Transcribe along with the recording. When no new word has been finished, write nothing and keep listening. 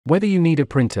Whether you need a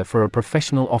printer for a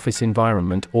professional office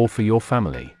environment or for your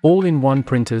family, all-in-one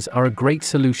printers are a great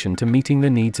solution to meeting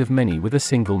the needs of many with a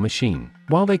single machine.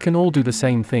 While they can all do the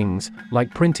same things,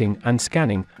 like printing and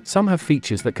scanning, some have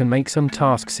features that can make some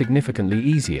tasks significantly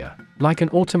easier, like an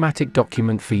automatic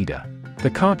document feeder. The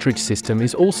cartridge system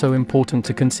is also important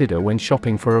to consider when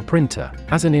shopping for a printer,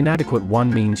 as an inadequate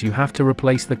one means you have to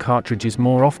replace the cartridges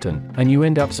more often, and you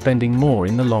end up spending more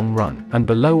in the long run. And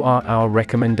below are our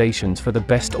recommendations for the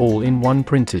best all-in-one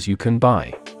printers you can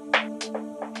buy.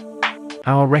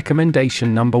 Our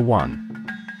recommendation number 1.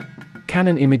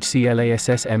 Canon Image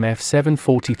CLASS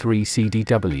MF743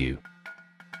 CDW.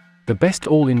 The best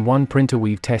all-in-one printer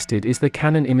we've tested is the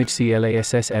Canon Image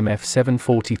CLASS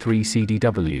MF743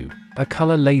 CDW, a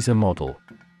color laser model.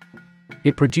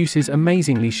 It produces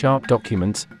amazingly sharp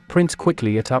documents, prints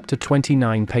quickly at up to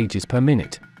 29 pages per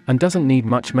minute, and doesn't need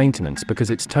much maintenance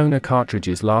because its toner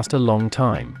cartridges last a long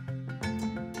time.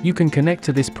 You can connect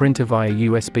to this printer via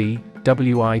USB,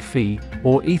 Wi-Fi,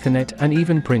 or Ethernet and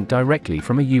even print directly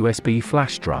from a USB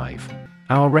flash drive.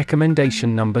 Our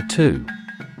recommendation number 2.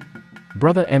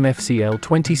 Brother MFCL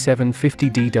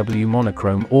 2750DW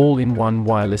Monochrome All-in-One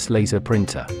Wireless Laser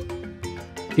Printer.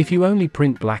 If you only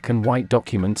print black and white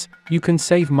documents, you can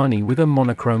save money with a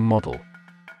monochrome model.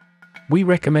 We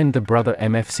recommend the Brother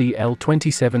MFCL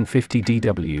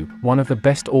 2750DW, one of the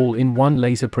best all-in-one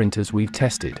laser printers we've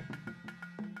tested.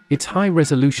 Its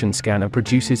high-resolution scanner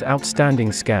produces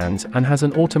outstanding scans and has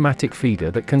an automatic feeder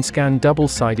that can scan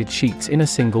double-sided sheets in a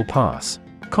single pass.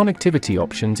 Connectivity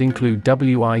options include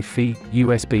Wi-Fi,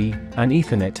 USB, and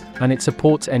Ethernet, and it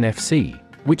supports NFC,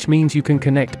 which means you can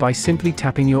connect by simply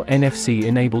tapping your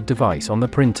NFC-enabled device on the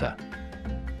printer.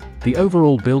 The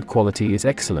overall build quality is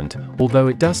excellent, although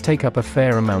it does take up a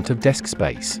fair amount of desk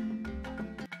space.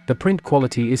 The print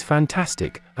quality is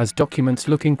fantastic, as documents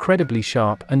look incredibly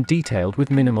sharp and detailed with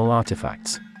minimal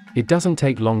artifacts. It doesn't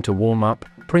take long to warm up,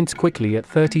 prints quickly at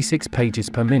 36 pages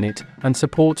per minute, and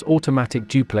supports automatic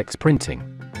duplex printing.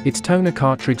 Its toner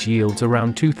cartridge yields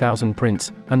around 2,000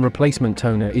 prints, and replacement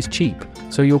toner is cheap,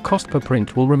 so your cost per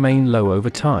print will remain low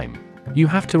over time. You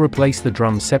have to replace the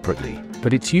drums separately,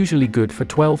 but it's usually good for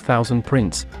 12,000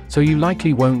 prints, so you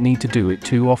likely won't need to do it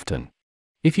too often.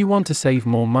 If you want to save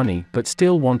more money but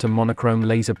still want a monochrome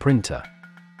laser printer.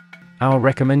 Our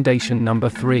recommendation number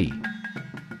 3.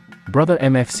 Brother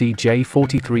MFC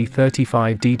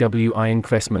J4335DW Iron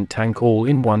Investment Tank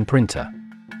All-in-One Printer.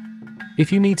 If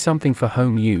you need something for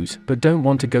home use but don't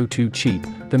want to go too cheap,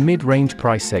 the mid-range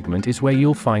price segment is where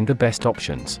you'll find the best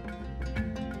options.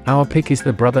 Our pick is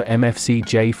the Brother MFC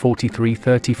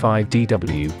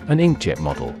J4335DW, an inkjet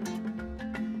model.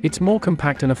 It's more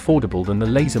compact and affordable than the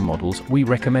laser models we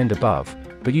recommend above,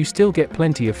 but you still get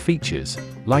plenty of features,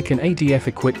 like an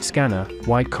ADF-equipped scanner,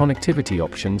 wide connectivity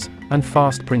options, and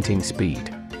fast printing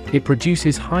speed. It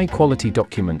produces high-quality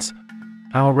documents.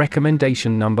 Our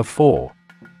recommendation number 4.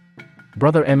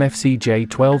 Brother MFC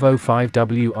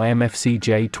J1205W MFC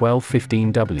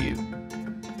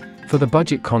J1215W. For the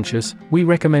budget conscious, we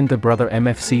recommend the Brother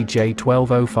MFC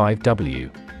J1205W.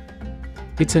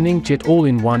 It's an inkjet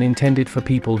all-in-one intended for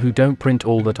people who don't print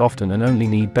all that often and only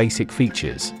need basic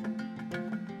features.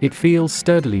 It feels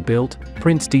sturdily built,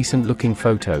 prints decent-looking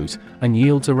photos, and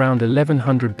yields around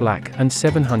 1100 black and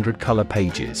 700 color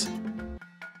pages.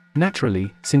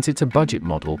 Naturally, since it's a budget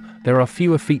model, there are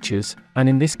fewer features, and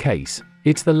in this case,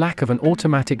 it's the lack of an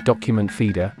automatic document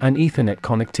feeder and Ethernet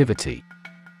connectivity.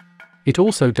 It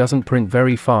also doesn't print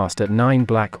very fast at 9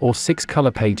 black or 6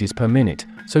 color pages per minute,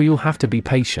 so you'll have to be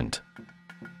patient.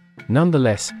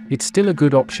 Nonetheless, it's still a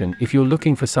good option if you're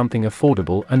looking for something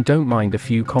affordable and don't mind a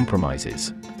few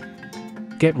compromises.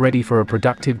 Get ready for a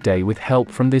productive day with help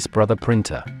from this Brother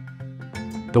printer.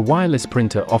 The wireless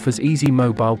printer offers easy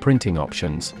mobile printing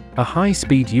options, a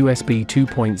high-speed USB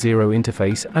 2.0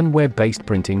 interface and web-based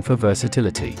printing for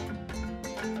versatility.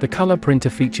 The color printer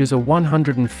features a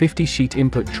 150-sheet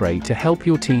input tray to help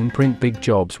your team print big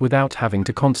jobs without having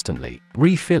to constantly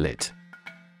refill it.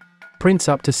 Prints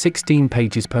up to 16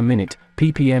 pages per minute,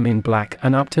 ppm in black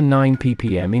and up to 9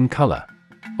 ppm in color.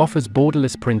 Offers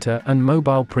borderless printer and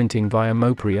mobile printing via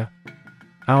Mopria.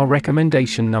 Our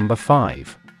recommendation number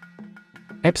 5.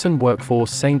 Epson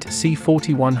Workforce Saint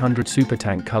C4100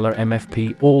 SuperTank Color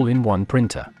MFP All-in-One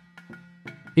Printer.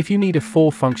 If you need a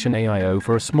 4-function AIO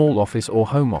for a small office or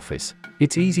home office,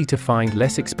 it's easy to find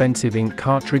less expensive ink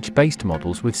cartridge-based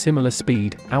models with similar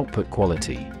speed, output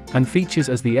quality, and features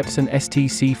as the Epson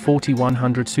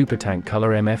STC4100 SuperTank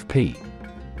Color MFP.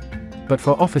 But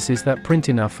for offices that print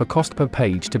enough for cost per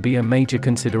page to be a major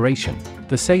consideration,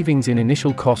 the savings in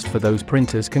initial cost for those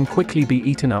printers can quickly be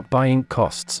eaten up by ink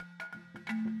costs.